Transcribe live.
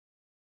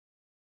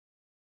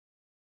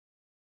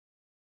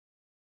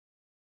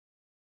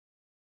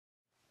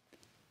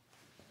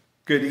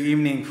Good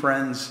evening,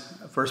 friends.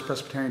 First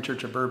Presbyterian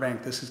Church of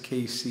Burbank. This is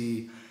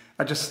KC.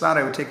 I just thought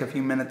I would take a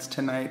few minutes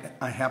tonight.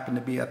 I happen to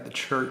be at the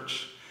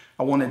church.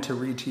 I wanted to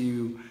read to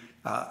you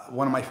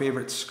one of my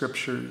favorite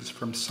scriptures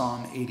from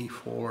Psalm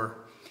 84.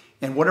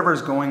 And whatever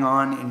is going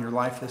on in your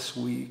life this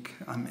week,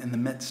 I'm in the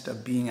midst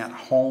of being at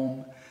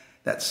home,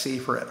 that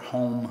safer at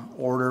home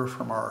order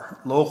from our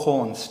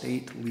local and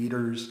state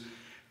leaders.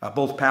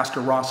 Both Pastor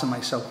Ross and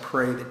myself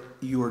pray that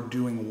you are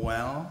doing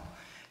well,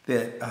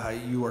 that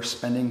you are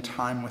spending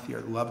time with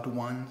your loved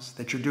ones,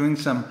 that you're doing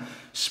some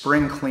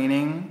spring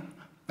cleaning,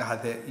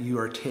 that you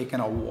are taking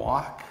a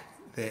walk,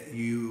 that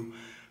you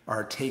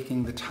are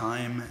taking the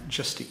time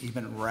just to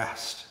even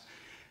rest.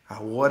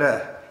 What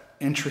a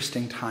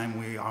interesting time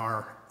we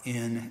are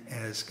in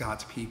as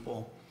God's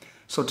people.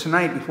 So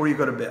tonight, before you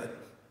go to bed,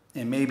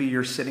 and maybe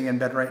you're sitting in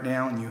bed right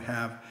now and you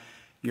have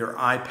your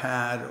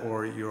iPad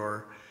or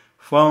your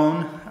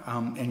phone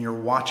and you're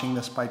watching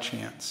this by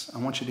chance, I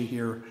want you to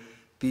hear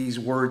these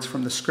words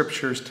from the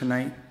scriptures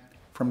tonight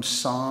from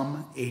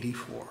Psalm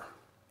 84.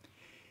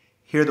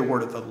 Hear the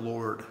word of the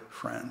Lord,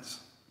 friends.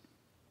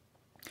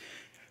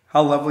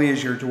 How lovely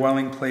is your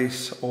dwelling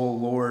place, O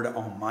Lord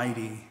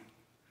Almighty.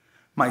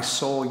 My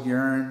soul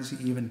yearns,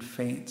 even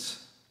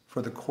faints,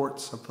 for the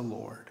courts of the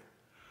Lord.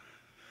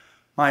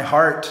 My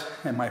heart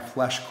and my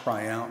flesh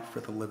cry out for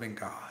the living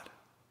God.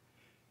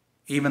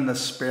 Even the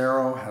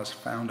sparrow has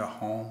found a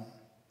home,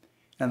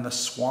 and the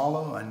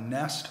swallow a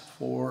nest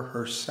for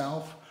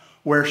herself,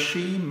 where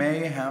she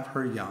may have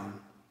her young,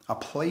 a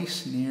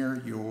place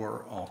near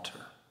your altar.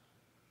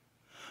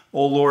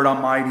 O Lord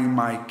Almighty,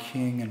 my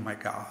King and my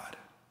God,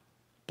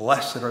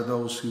 blessed are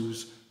those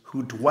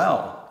who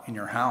dwell in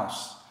your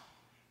house.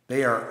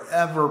 They are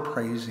ever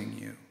praising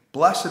you.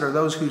 Blessed are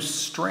those whose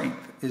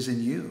strength is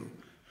in you,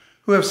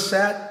 who have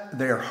set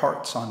their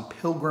hearts on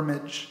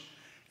pilgrimage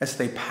as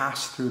they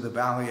pass through the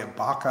valley of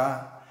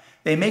Baca.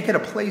 They make it a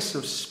place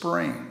of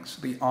springs.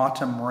 The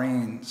autumn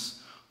rains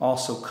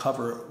also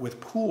cover it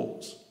with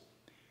pools.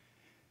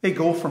 They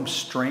go from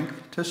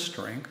strength to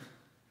strength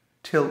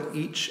till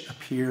each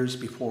appears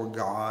before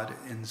God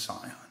in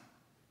Zion.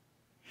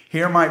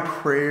 Hear my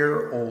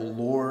prayer, O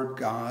Lord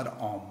God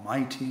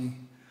Almighty.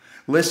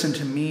 Listen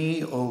to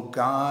me, O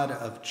God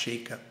of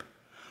Jacob.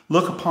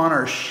 Look upon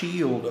our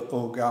shield,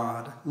 O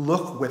God.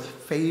 Look with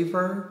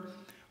favor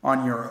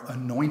on your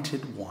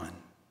anointed one.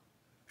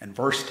 And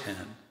verse 10.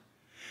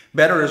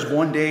 Better is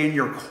one day in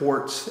your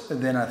courts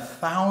than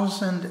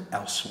 1,000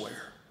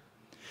 elsewhere.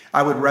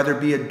 I would rather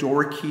be a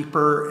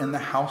doorkeeper in the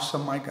house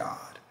of my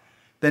God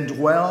than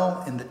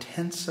dwell in the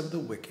tents of the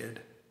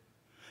wicked.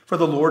 For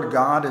the Lord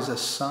God is a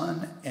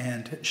sun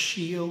and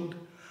shield.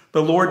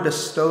 The Lord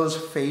bestows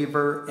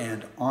favor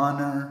and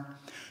honor.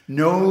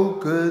 No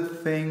good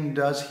thing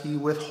does he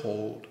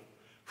withhold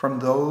from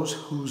those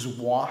whose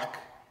walk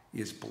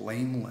is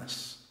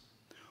blameless.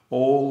 O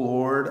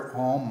Lord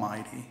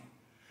Almighty,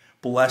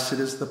 blessed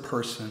is the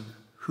person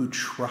who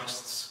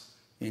trusts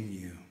in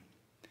you.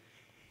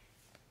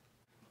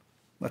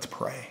 Let's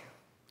pray.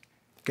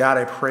 God,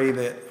 I pray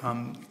that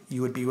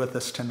you would be with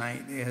us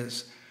tonight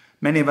as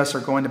many of us are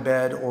going to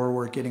bed or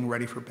we're getting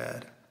ready for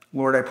bed.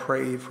 Lord, I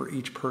pray for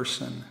each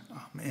person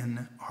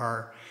in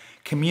our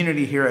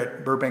community here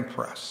at Burbank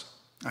Press.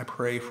 I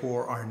pray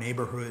for our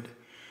neighborhood.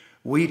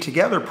 We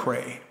together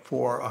pray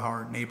for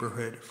our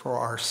neighborhood, for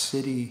our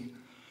city,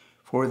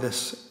 for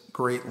this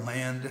great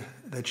land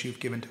that you've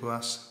given to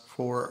us,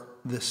 for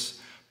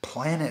this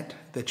planet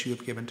that you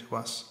have given to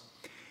us.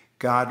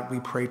 God,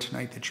 we pray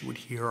tonight that you would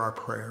hear our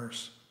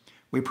prayers.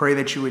 We pray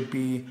that you would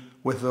be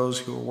with those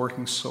who are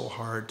working so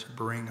hard to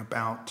bring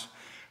about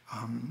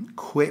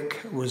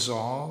quick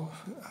resolve,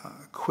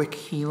 quick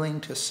healing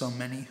to so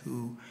many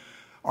who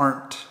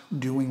aren't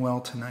doing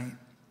well tonight.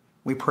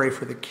 We pray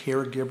for the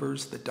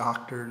caregivers, the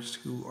doctors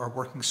who are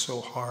working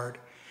so hard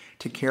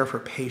to care for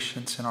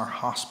patients in our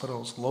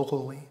hospitals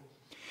locally.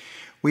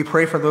 We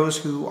pray for those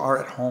who are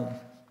at home.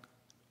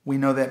 We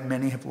know that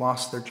many have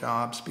lost their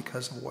jobs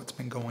because of what's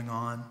been going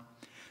on.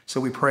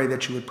 So we pray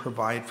that you would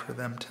provide for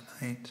them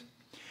tonight.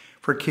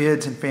 For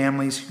kids and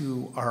families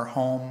who are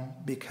home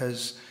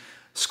because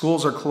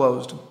schools are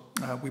closed,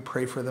 we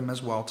pray for them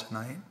as well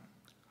tonight.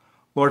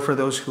 Lord, for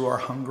those who are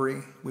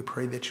hungry, we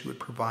pray that you would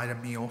provide a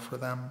meal for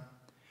them.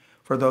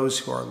 For those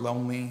who are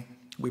lonely,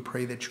 we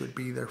pray that you would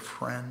be their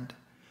friend.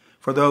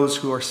 For those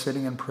who are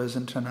sitting in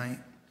prison tonight,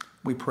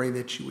 we pray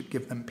that you would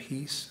give them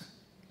peace.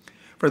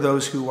 For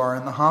those who are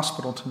in the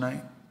hospital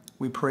tonight,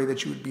 we pray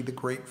that you would be the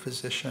great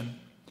physician.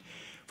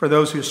 For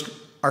those who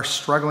are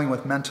struggling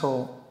with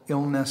mental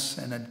illness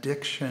and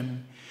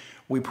addiction,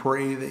 we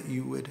pray that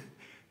you would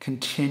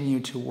continue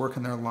to work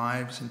in their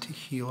lives and to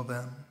heal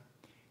them.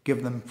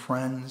 Give them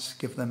friends,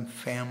 give them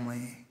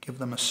family, give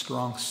them a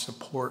strong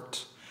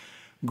support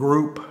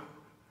group,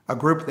 a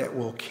group that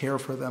will care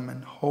for them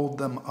and hold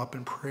them up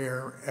in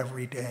prayer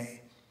every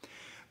day.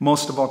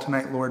 Most of all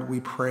tonight, Lord, we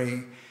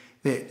pray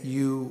that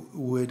you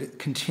would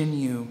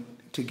continue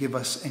to give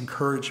us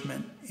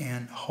encouragement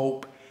and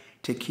hope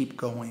to keep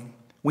going.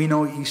 We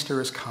know Easter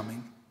is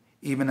coming.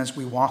 Even as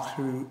we walk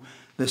through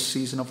this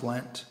season of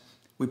Lent,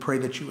 We pray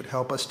that you would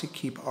help us to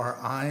keep our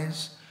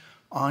eyes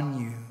on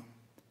you.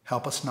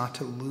 Help us not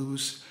to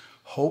lose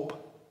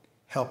hope.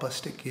 Help us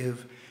to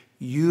give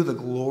you the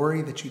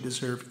glory that you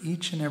deserve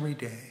each and every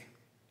day.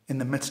 In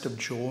the midst of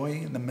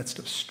joy, in the midst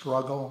of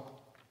struggle,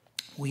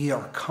 we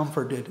are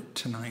comforted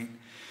tonight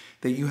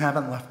that you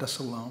haven't left us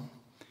alone,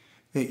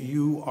 that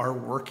you are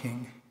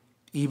working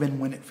even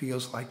when it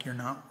feels like you're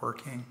not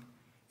working.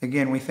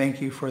 Again, we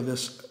thank you for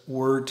this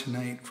word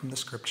tonight from the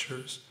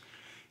scriptures.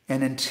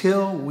 And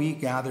until we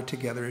gather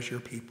together as your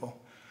people,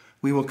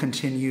 we will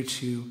continue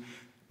to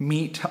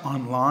meet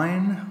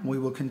online. We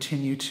will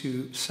continue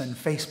to send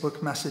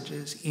Facebook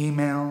messages,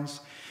 emails,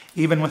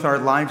 even with our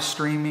live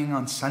streaming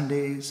on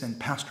Sundays and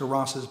Pastor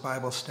Ross's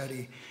Bible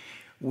study.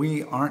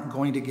 We aren't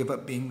going to give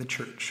up being the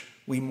church.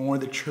 We know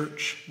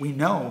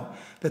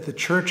that the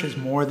church is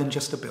more than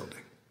just a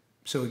building.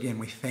 So again,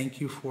 we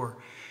thank you for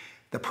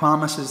the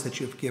promises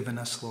that you've given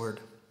us, Lord,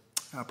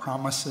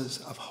 promises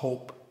of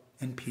hope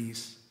and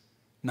peace,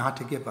 not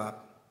to give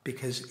up,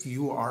 because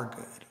you are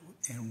good,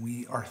 and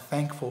we are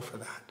thankful for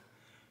that.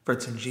 For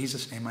it's in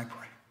Jesus' name I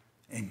pray.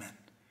 Amen.